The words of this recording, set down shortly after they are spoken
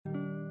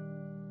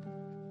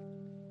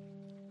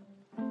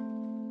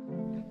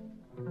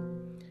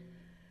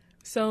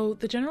So,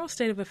 the general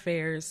state of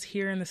affairs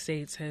here in the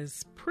States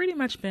has pretty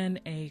much been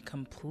a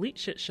complete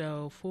shit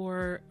show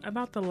for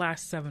about the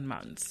last 7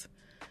 months.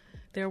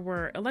 There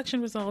were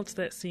election results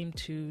that seemed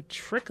to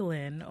trickle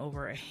in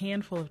over a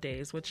handful of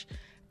days, which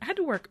I had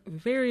to work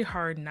very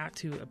hard not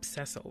to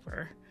obsess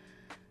over.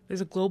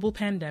 There's a global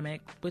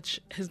pandemic, which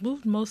has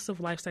moved most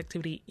of life's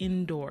activity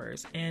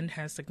indoors and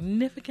has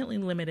significantly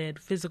limited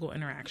physical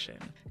interaction.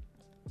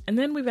 And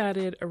then we've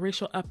added a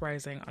racial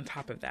uprising on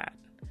top of that.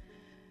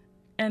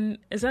 And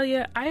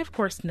Azalea, I of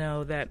course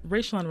know that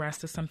racial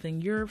unrest is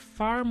something you're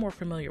far more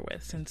familiar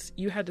with since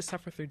you had to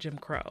suffer through Jim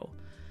Crow.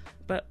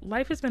 But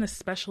life has been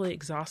especially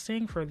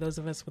exhausting for those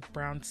of us with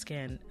brown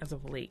skin as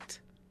of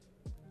late.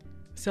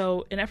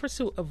 So in efforts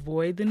to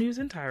avoid the news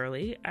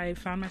entirely, I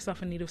found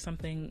myself in need of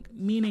something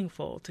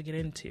meaningful to get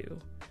into.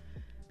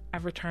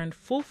 I've returned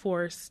full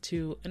force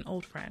to an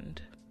old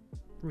friend,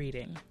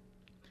 reading.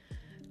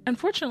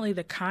 Unfortunately,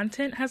 the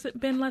content hasn't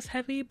been less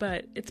heavy,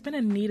 but it's been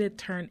a needed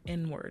turn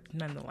inward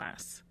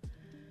nonetheless.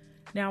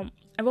 Now,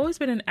 I've always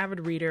been an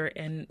avid reader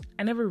and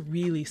I never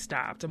really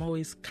stopped. I'm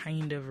always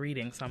kind of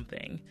reading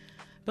something.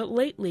 But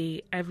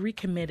lately, I've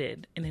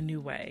recommitted in a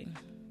new way.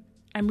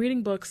 I'm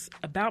reading books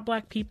about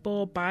Black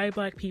people, by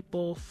Black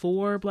people,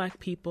 for Black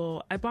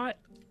people. I bought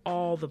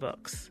all the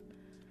books.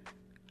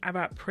 I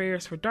bought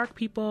Prayers for Dark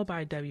People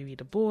by W.E.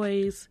 Du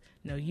Bois,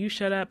 No You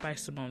Shut Up by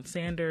Simone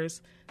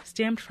Sanders,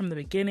 Stamped from the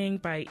Beginning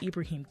by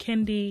Ibrahim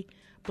Kendi,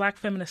 Black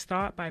Feminist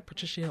Thought by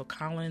Patricia Hill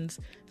Collins,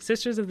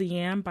 Sisters of the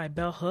Yam by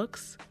Bell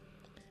Hooks.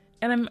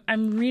 And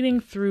I'm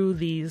reading through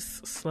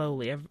these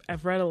slowly.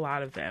 I've read a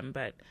lot of them,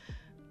 but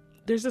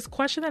there's this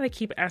question that I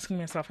keep asking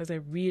myself as I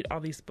read all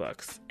these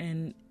books.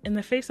 And in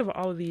the face of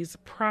all of these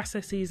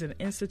processes and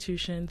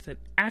institutions that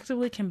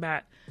actively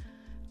combat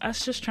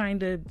us just trying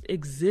to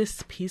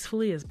exist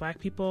peacefully as Black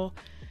people,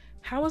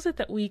 how is it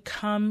that we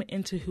come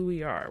into who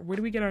we are? Where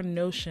do we get our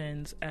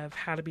notions of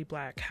how to be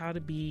Black, how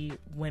to be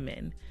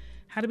women,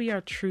 how to be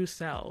our true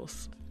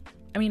selves?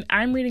 I mean,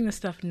 I'm reading this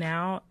stuff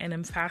now and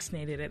I'm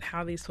fascinated at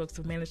how these folks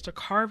have managed to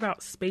carve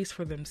out space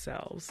for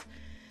themselves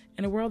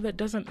in a world that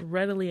doesn't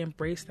readily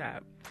embrace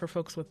that for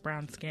folks with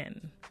brown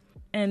skin.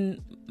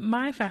 And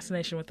my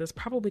fascination with this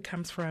probably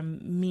comes from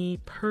me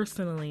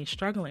personally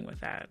struggling with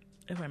that,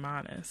 if I'm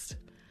honest.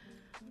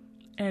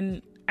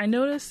 And I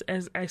notice,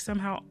 as I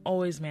somehow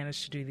always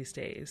manage to do these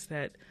days,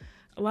 that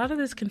a lot of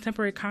this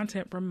contemporary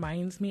content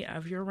reminds me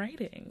of your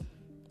writing.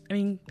 I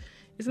mean,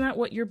 isn't that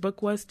what your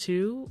book was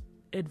too?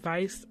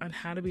 Advice on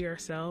how to be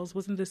ourselves?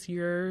 Wasn't this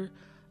your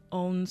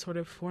own sort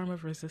of form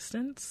of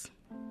resistance?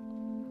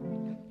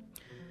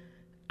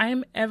 I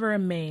am ever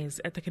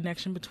amazed at the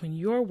connection between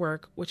your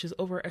work, which is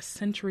over a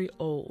century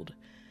old,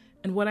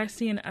 and what I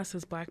see in us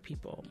as Black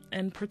people,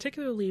 and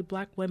particularly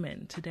Black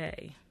women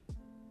today.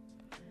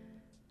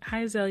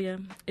 Hi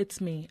Azalea,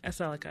 it's me,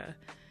 Aselica,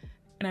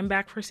 and I'm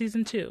back for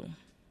season 2.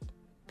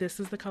 This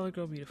is The Color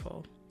Girl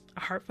Beautiful,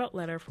 a heartfelt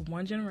letter from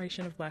one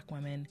generation of Black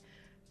women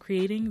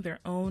creating their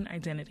own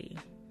identity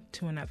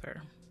to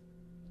another.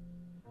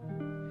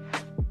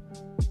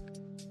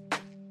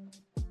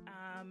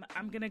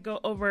 I'm going to go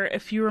over a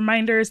few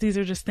reminders. These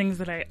are just things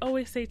that I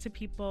always say to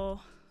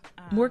people.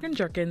 Morgan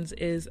Jerkins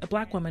is a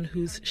Black woman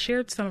who's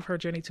shared some of her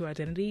journey to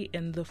identity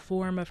in the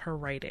form of her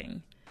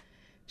writing.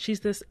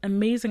 She's this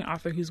amazing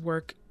author whose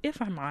work, if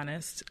I'm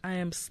honest, I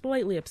am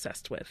slightly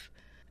obsessed with.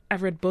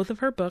 I've read both of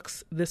her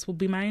books, This Will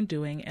Be My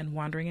Undoing and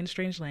Wandering in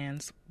Strange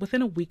Lands,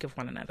 within a week of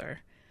one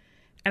another.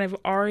 And I've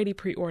already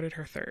pre-ordered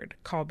her third,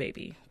 Call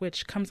Baby,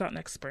 which comes out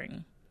next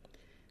spring.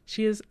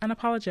 She is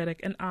unapologetic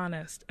and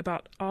honest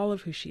about all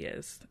of who she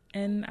is,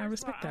 and I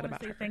respect that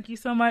about her. Thank you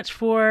so much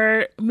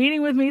for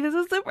meeting with me. This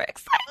is super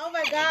exciting. Oh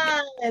my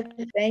God.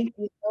 Thank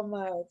you so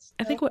much.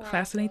 I think what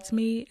fascinates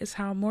me is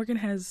how Morgan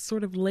has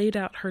sort of laid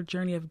out her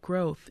journey of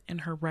growth in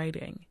her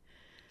writing.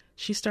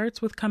 She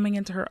starts with coming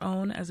into her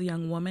own as a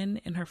young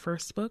woman in her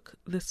first book,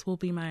 This Will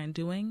Be My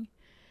Undoing.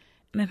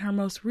 And in her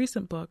most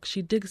recent book,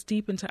 she digs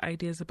deep into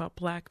ideas about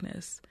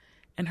Blackness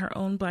and her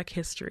own Black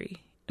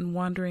history and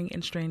wandering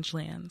in strange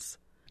lands.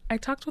 I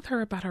talked with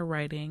her about her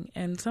writing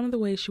and some of the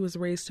ways she was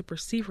raised to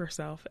perceive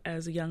herself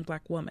as a young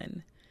Black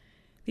woman.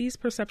 These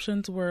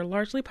perceptions were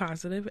largely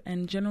positive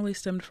and generally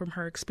stemmed from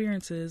her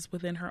experiences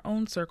within her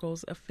own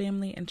circles of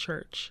family and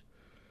church.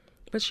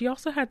 But she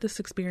also had this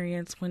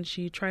experience when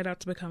she tried out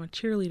to become a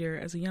cheerleader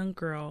as a young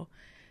girl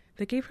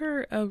that gave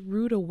her a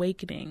rude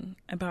awakening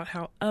about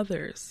how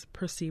others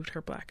perceived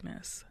her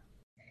Blackness.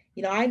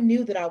 You know, I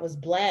knew that I was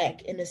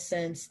Black in the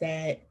sense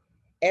that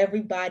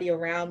everybody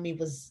around me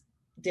was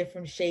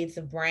different shades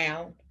of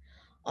brown.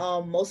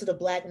 Most of the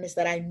Blackness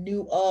that I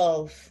knew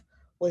of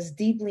was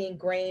deeply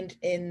ingrained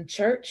in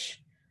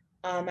church.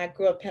 I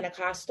grew up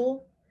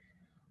Pentecostal.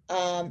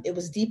 It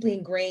was deeply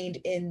ingrained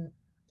in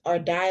our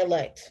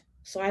dialect.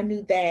 So I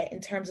knew that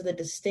in terms of the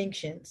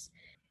distinctions.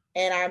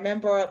 And I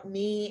remember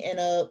me and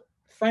a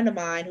friend of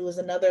mine who was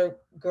another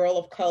girl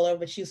of color,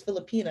 but she was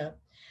Filipina.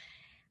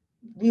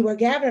 We were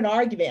having an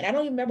argument. I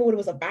don't even remember what it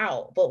was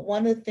about, but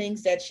one of the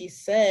things that she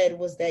said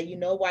was that, you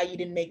know why you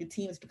didn't make the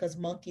team is because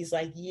monkeys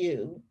like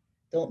you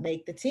don't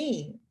make the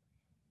team.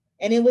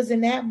 And it was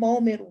in that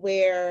moment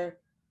where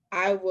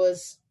I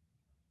was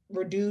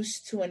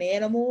reduced to an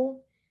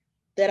animal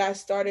that I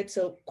started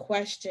to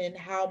question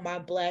how my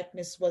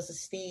Blackness was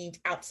esteemed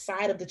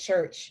outside of the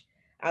church,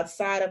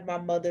 outside of my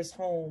mother's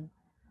home,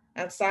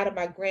 outside of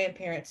my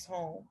grandparents'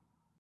 home.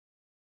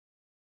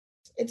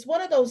 It's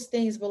one of those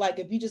things where, like,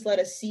 if you just let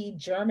a seed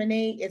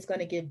germinate, it's going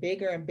to get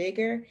bigger and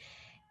bigger.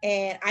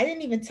 And I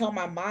didn't even tell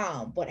my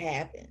mom what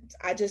happened.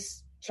 I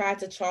just tried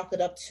to chalk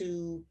it up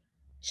to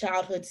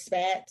childhood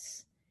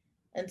spats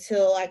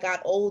until I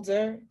got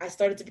older. I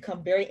started to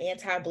become very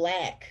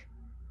anti-Black,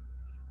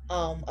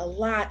 a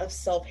lot of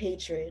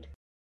self-hatred.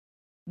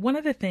 One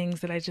of the things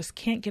that I just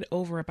can't get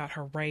over about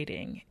her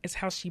writing is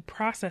how she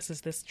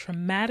processes this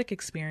traumatic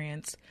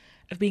experience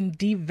of being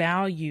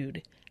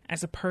devalued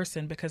as a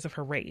person because of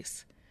her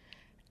race.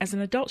 As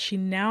an adult, she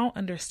now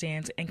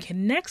understands and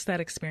connects that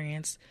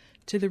experience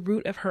to the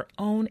root of her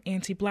own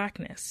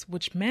anti-Blackness,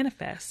 which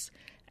manifests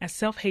as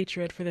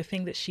self-hatred for the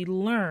thing that she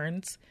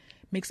learns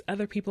makes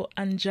other people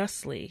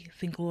unjustly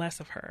think less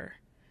of her.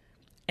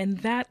 And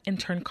that in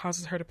turn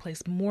causes her to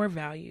place more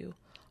value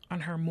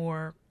on her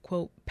more,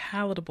 quote,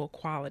 palatable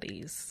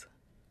qualities.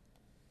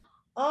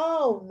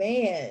 Oh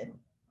man,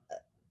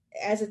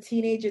 as a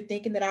teenager,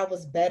 thinking that I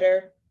was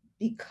better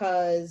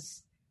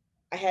because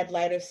I had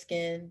lighter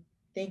skin,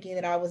 thinking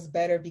that I was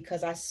better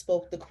because I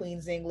spoke the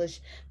Queen's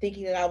English,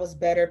 thinking that I was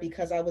better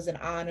because I was in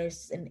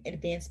honors and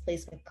advanced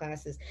placement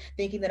classes,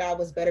 thinking that I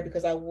was better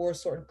because I wore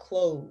certain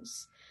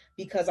clothes,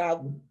 because I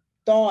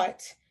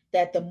thought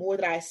that the more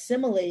that I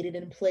assimilated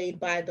and played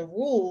by the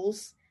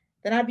rules,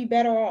 then I'd be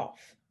better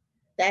off.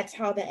 That's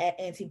how the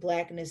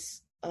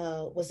anti-Blackness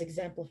was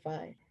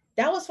exemplified.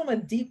 That was from a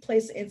deep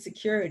place of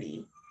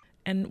insecurity.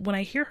 And when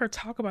I hear her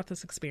talk about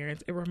this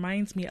experience, it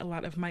reminds me a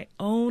lot of my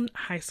own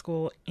high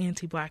school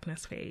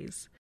anti-Blackness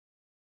phase.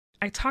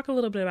 I talk a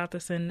little bit about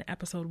this in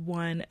episode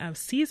 1 of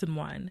season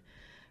 1,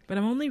 but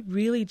I'm only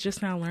really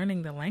just now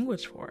learning the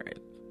language for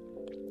it.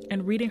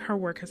 And reading her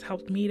work has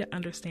helped me to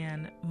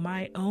understand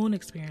my own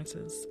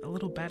experiences a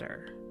little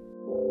better.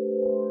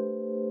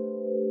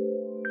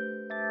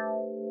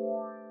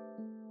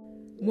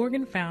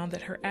 Morgan found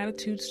that her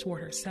attitudes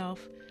toward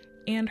herself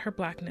and her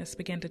Blackness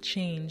began to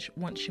change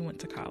once she went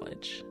to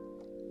college.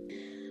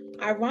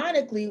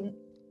 Ironically,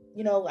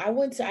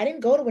 I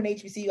didn't go to an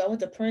HBCU, I went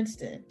to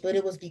Princeton, but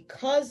it was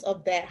because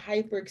of that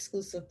hyper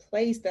exclusive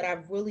place that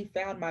I really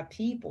found my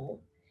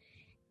people.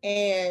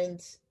 And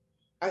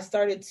I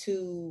started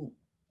to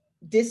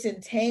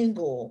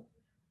disentangle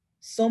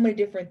so many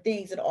different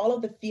things and all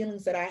of the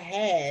feelings that I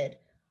had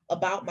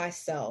about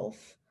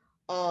myself,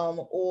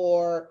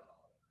 or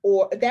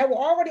that were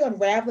already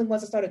unraveling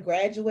once I started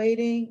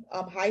graduating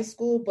high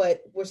school,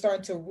 but were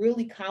starting to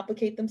really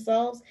complicate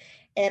themselves.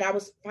 And I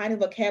was finding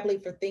vocabulary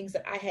for things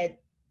that I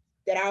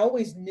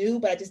always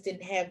knew, but I just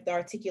didn't have the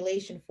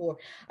articulation for.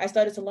 I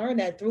started to learn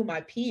that through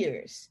my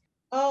peers.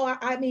 Oh,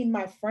 I mean,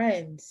 my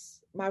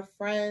friends,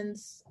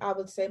 I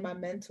would say my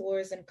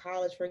mentors in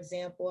college, for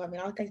example. I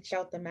mean, I can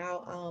shout them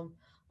out.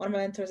 One of my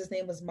mentors, his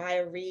name was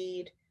Maya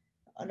Reed.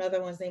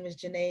 Another one's name is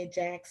Janae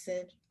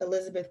Jackson,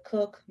 Elizabeth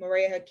Cook,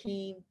 Maria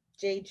Hakeem,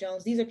 Jay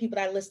Jones. These are people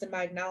that I list in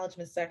my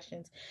acknowledgement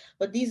sections,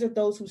 but these are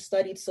those who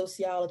studied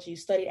sociology,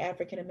 studied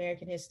African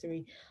American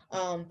history,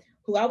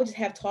 who I would just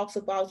have talks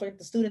about. I was working at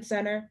the student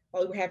center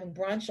while we were having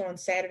brunch on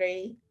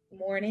Saturday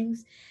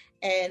mornings,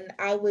 and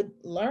I would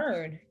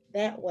learn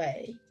that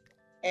way.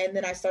 And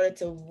then I started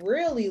to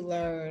really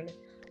learn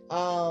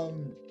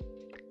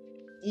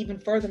even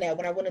further than that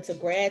when I went into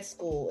grad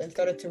school and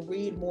started to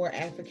read more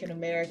African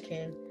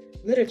American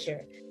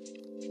literature.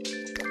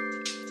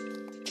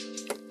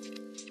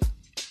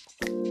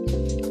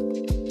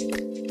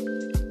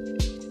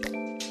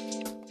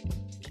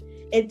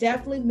 It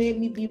definitely made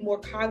me be more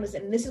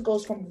cognizant. And this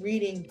goes from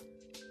reading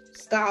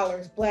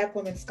scholars, Black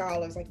women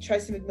scholars like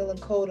Tracy McMillan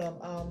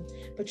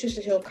Kodum,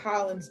 Patricia Hill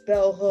Collins,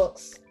 Bell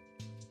Hooks,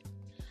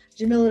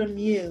 Jamila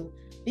Lemieux.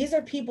 These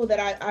are people that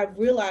I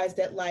realized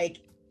that,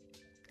 like,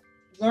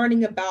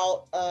 learning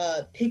about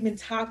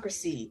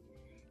pigmentocracy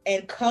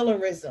and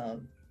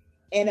colorism,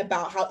 and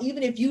about how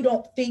even if you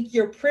don't think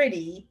you're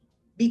pretty,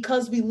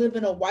 because we live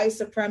in a white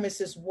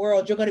supremacist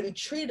world, you're going to be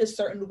treated a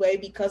certain way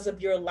because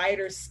of your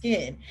lighter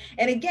skin.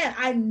 And again,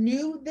 I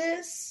knew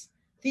this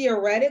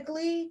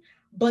theoretically,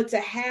 but to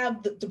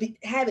have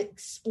it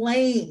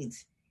explained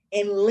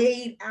and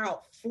laid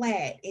out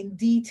flat in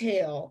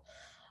detail,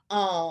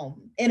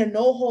 in a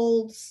no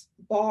holds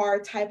bar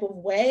type of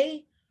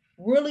way,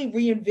 really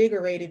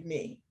reinvigorated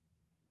me.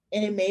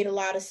 And it made a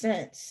lot of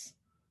sense.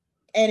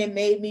 And it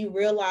made me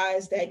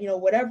realize that,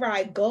 whatever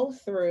I go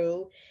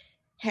through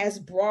has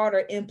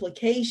broader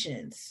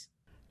implications.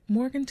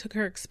 Morgan took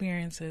her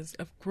experiences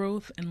of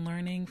growth and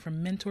learning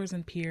from mentors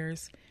and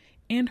peers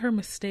and her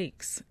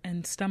mistakes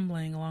and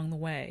stumbling along the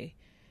way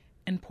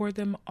and poured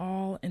them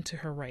all into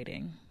her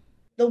writing.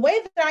 The way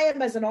that I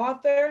am as an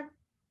author,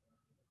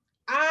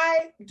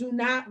 I do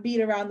not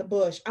beat around the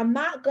bush. I'm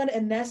not going to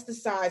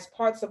anesthetize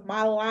parts of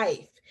my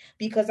life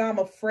because I'm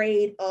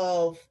afraid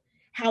of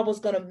how it's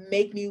going to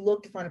make me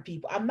look in front of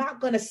people. I'm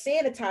not going to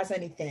sanitize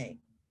anything.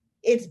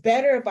 It's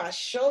better if I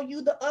show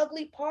you the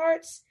ugly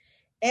parts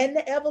and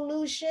the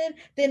evolution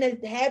than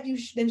to have you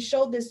then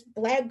show this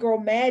Black girl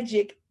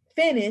magic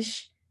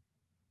finish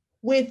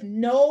with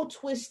no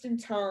twists and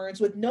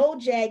turns, with no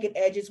jagged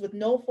edges, with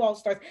no false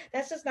starts.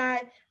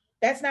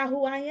 That's not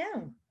who I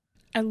am.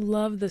 I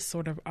love this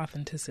sort of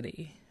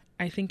authenticity.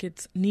 I think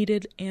it's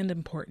needed and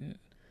important.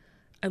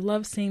 I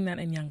love seeing that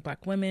in young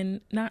Black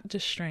women, not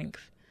just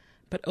strength,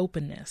 but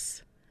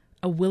openness,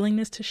 a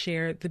willingness to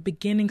share the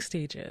beginning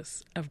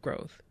stages of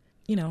growth,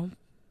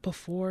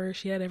 before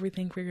she had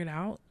everything figured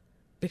out,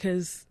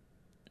 because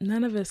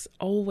none of us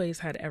always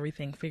had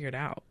everything figured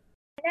out.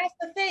 That's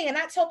the thing. And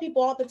I tell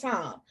people all the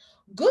time,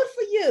 good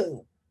for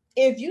you.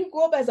 If you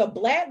grew up as a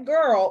Black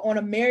girl on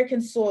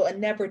American soil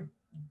and never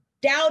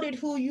doubted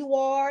who you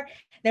are,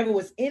 never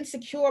was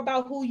insecure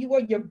about who you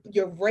were,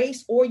 your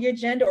race or your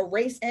gender, or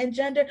race and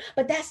gender.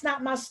 But that's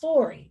not my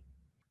story.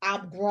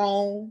 I'm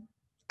grown.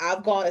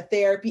 I've gone to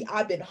therapy.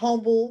 I've been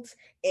humbled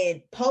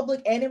in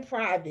public and in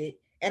private.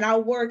 And I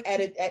work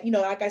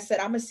like I said,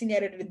 I'm a senior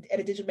editor at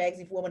a digital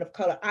magazine for women of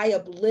color. I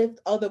uplift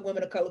other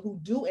women of color who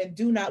do and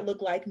do not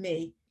look like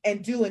me,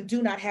 and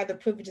do not have the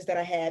privileges that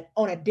I have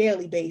on a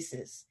daily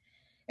basis.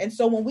 And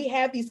so when we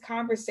have these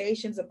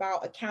conversations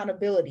about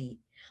accountability,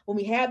 when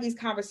we have these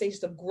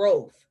conversations of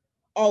growth,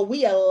 are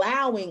we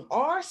allowing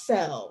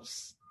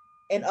ourselves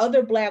and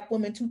other Black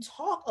women to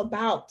talk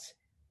about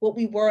what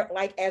we were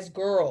like as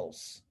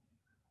girls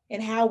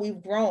and how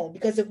we've grown?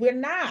 Because if we're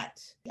not,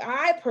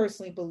 I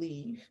personally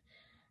believe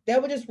that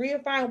we're just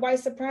reifying white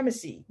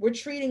supremacy. We're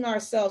treating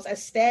ourselves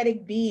as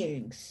static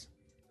beings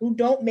who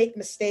don't make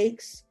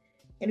mistakes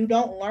and who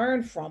don't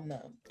learn from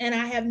them. And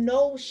I have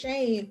no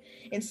shame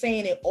in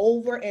saying it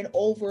over and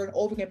over and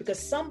over again,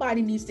 because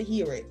somebody needs to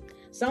hear it.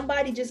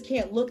 Somebody just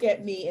can't look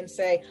at me and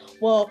say,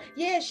 well,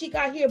 yeah, she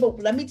got here, but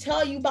let me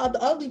tell you about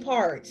the ugly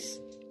parts.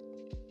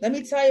 Let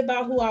me tell you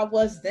about who I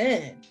was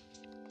then.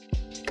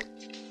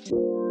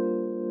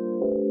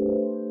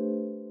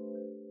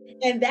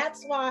 And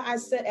that's why I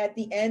said at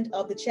the end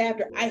of the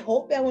chapter, I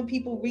hope that when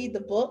people read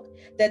the book,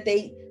 that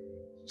they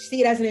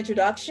see it as an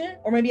introduction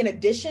or maybe an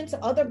addition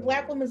to other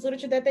Black women's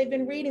literature that they've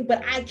been reading.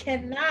 But I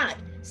cannot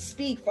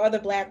speak for other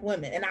Black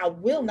women, and I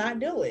will not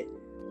do it.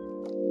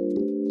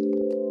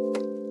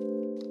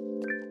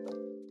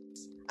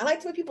 I like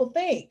to make people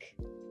think,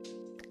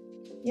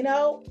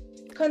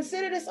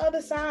 consider this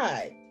other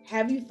side.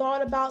 Have you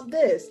thought about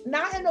this?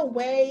 Not in a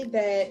way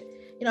that,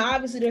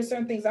 obviously there's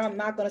certain things I'm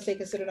not going to say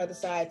consider another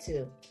side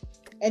to.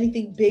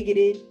 Anything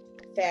bigoted,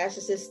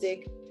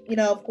 fascistic,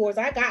 of course,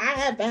 I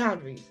have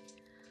boundaries.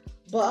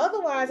 But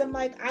otherwise, I'm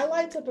like, I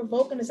like to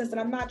provoke in the sense that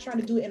I'm not trying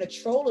to do it in a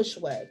trollish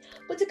way,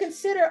 but to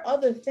consider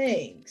other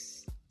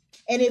things.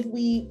 And if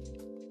we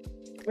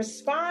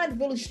respond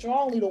really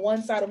strongly to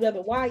one side or the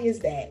other, why is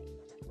that?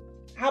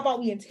 How about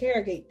we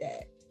interrogate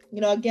that?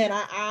 Again,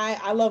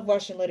 I love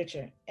Russian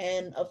literature,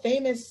 and a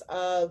famous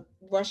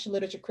Russian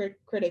literature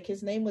critic,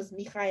 his name was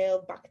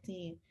Mikhail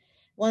Bakhtin.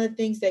 One of the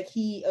things that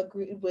he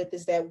agreed with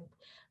is that,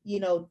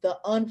 the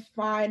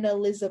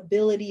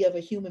unfinalizability of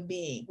a human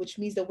being, which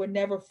means that we're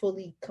never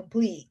fully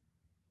complete.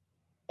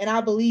 And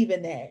I believe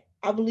in that.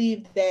 I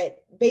believe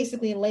that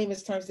basically in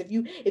layman's terms, if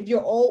you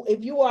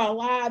are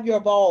alive, you're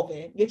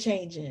evolving, you're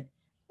changing.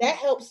 That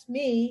helps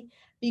me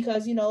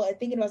because,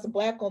 thinking about as a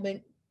Black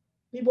woman,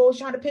 people always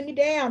trying to pin me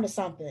down to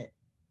something,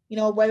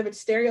 whether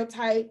it's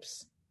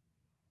stereotypes,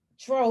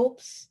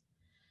 tropes.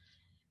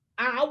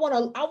 I want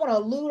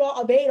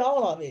to evade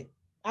all of it.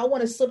 I want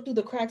to slip through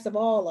the cracks of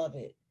all of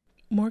it.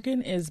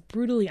 Morgan is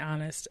brutally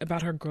honest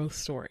about her growth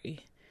story,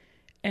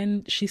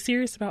 and she's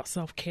serious about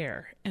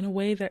self-care in a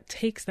way that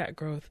takes that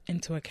growth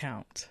into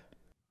account.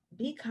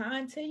 Be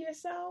kind to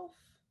yourself.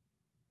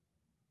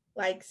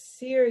 Like,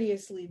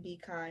 seriously, be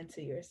kind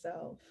to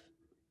yourself.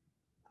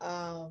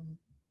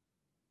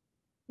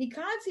 Be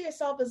kind to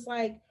yourself is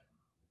like,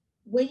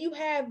 when you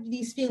have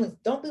these feelings,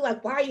 don't be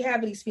like, why are you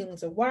having these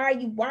feelings? Or why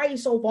are you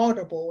so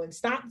vulnerable? And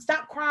stop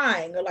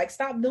crying, or like,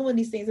 stop doing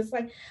these things. It's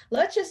like,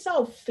 let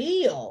yourself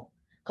feel.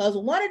 Because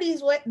one of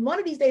these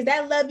days,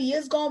 that levee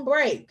is going to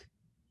break.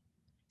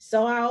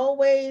 So I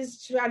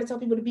always try to tell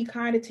people to be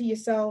kinder to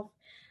yourself.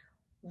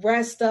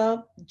 Rest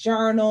up,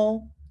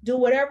 journal, do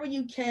whatever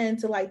you can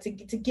to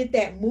get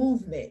that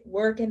movement,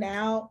 working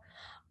out,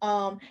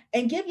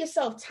 and give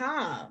yourself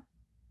time.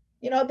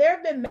 There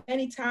have been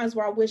many times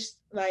where I wish,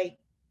 I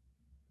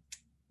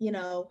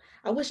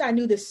wish I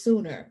knew this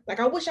sooner. Like,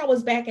 I wish I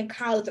was back in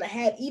college and I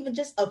had even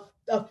just a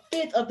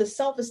fifth of the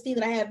self-esteem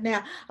that I have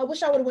now. I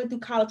wish I would have went through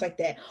college like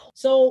that.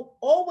 So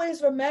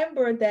always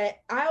remember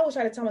that I always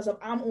try to tell myself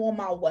I'm on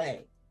my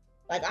way.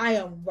 Like, I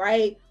am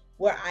right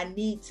where I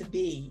need to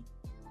be.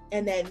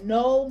 And that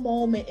no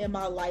moment in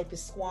my life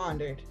is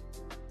squandered.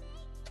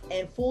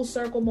 And full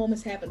circle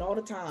moments happen all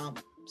the time,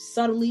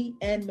 subtly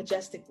and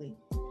majestically.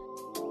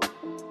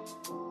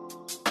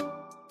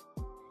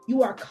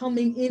 You are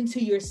coming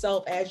into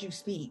yourself as you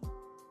speak.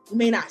 You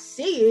may not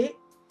see it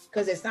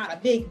because it's not a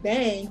big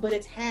bang, but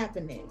it's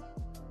happening.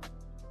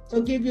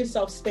 So give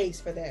yourself space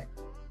for that.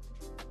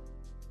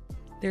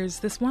 There's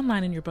this one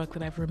line in your book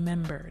that I've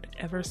remembered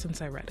ever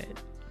since I read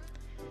it.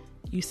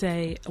 You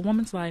say, "A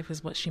woman's life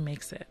is what she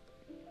makes it."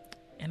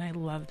 And I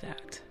love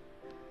that.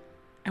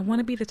 I want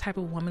to be the type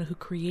of woman who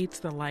creates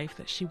the life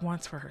that she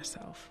wants for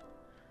herself.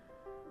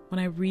 When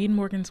I read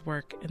Morgan's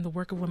work and the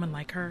work of women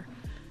like her,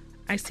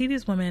 I see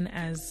these women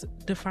as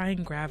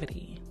defying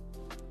gravity.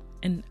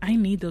 And I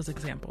need those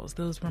examples,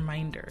 those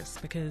reminders,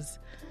 because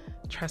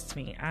trust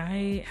me,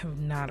 I have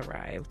not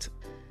arrived.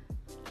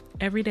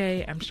 Every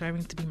day I'm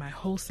striving to be my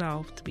whole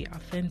self, to be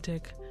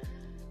authentic.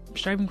 I'm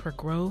striving for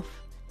growth,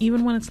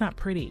 even when it's not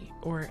pretty,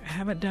 or I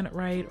haven't done it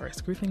right, or I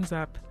screw things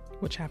up,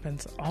 which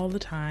happens all the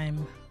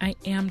time. I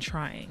am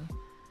trying.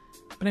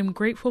 But I'm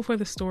grateful for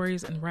the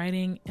stories and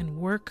writing and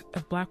work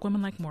of Black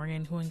women like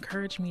Morgan who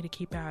encourage me to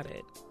keep at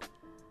it.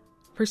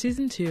 For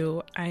season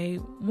 2, I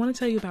want to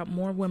tell you about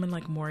more women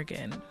like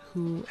Morgan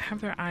who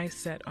have their eyes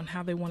set on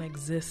how they want to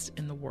exist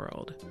in the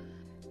world.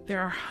 There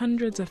are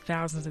hundreds of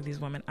thousands of these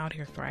women out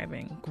here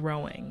thriving,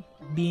 growing,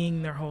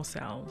 being their whole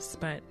selves,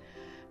 but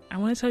I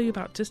want to tell you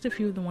about just a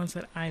few of the ones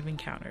that I've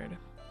encountered.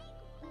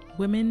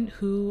 Women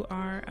who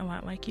are a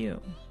lot like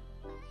you.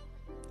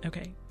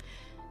 Okay,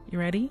 you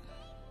ready?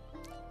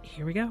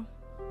 Here we go.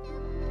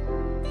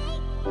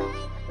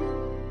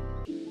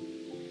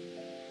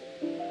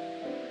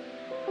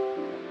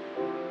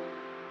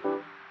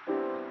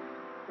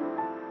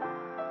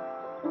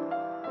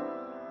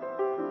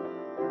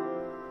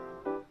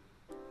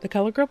 The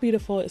Color Girl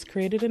Beautiful is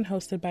created and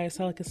hosted by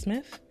Aselika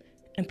Smith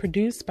and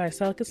produced by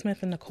Aselika Smith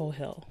and Nicole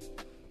Hill.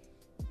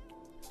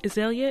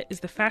 Azalea is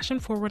the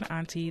fashion-forward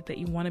auntie that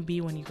you want to be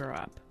when you grow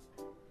up.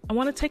 I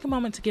want to take a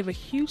moment to give a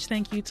huge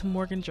thank you to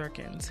Morgan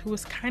Jerkins, who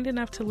was kind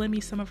enough to lend me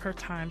some of her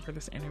time for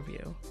this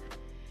interview.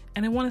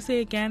 And I want to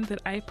say again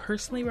that I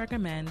personally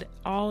recommend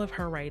all of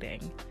her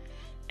writing.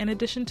 In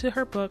addition to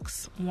her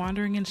books,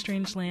 Wandering in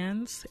Strange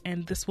Lands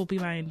and This Will Be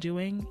My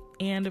Undoing,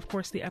 and of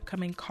course the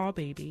upcoming Call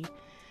Baby,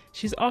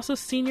 she's also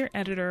senior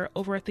editor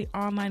over at the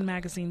online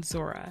magazine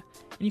Zora,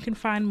 and you can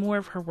find more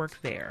of her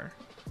work there.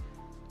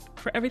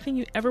 For everything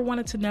you ever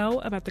wanted to know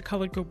about the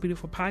Colored Girl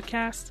Beautiful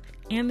podcast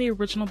and the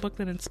original book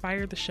that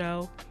inspired the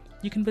show,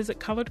 you can visit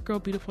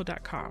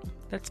coloredgirlbeautiful.com.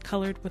 That's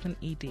colored with an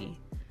ED.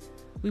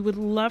 We would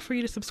love for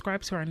you to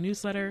subscribe to our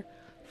newsletter,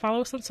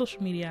 follow us on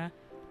social media,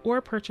 or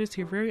purchase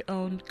your very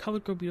own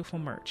Colored Girl Beautiful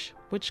merch,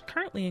 which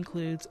currently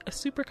includes a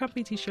super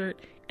comfy t-shirt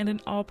and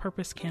an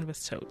all-purpose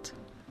canvas tote.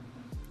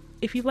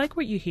 If you like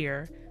what you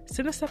hear,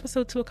 send this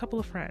episode to a couple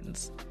of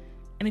friends.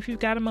 And if you've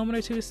got a moment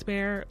or two to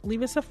spare,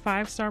 leave us a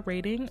 5-star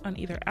rating on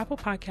either Apple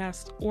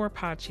Podcasts or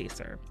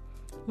Podchaser.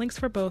 Links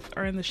for both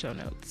are in the show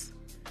notes.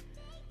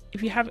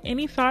 If you have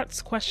any thoughts,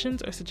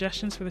 questions, or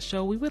suggestions for the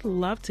show, we would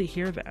love to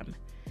hear them.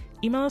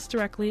 Email us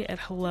directly at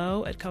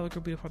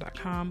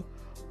hello@coloredgirlbeautiful.com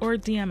or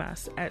DM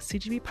us at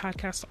CGB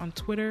Podcast on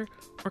Twitter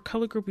or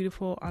Colored Girl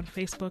Beautiful on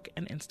Facebook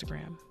and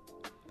Instagram.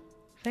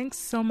 Thanks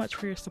so much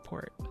for your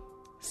support.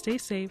 Stay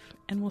safe,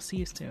 and we'll see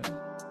you soon.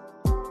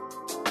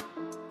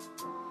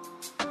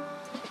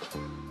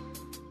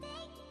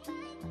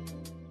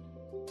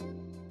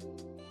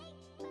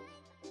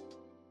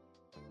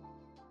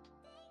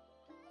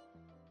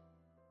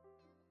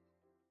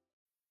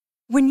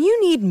 When you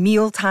need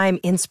mealtime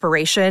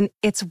inspiration,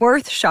 it's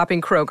worth shopping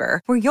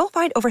Kroger, where you'll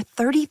find over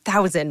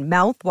 30,000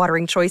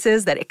 mouth-watering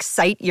choices that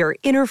excite your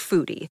inner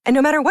foodie. And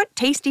no matter what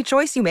tasty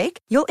choice you make,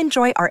 you'll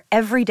enjoy our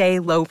everyday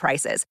low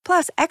prices,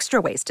 plus extra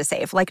ways to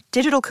save, like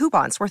digital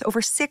coupons worth over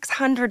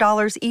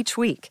 $600 each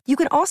week. You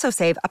can also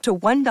save up to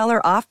 $1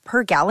 off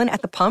per gallon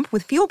at the pump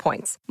with fuel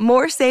points.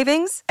 More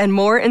savings and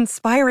more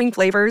inspiring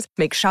flavors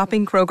make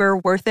shopping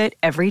Kroger worth it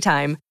every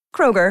time.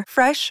 Kroger,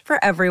 fresh for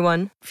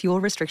everyone.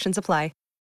 Fuel restrictions apply.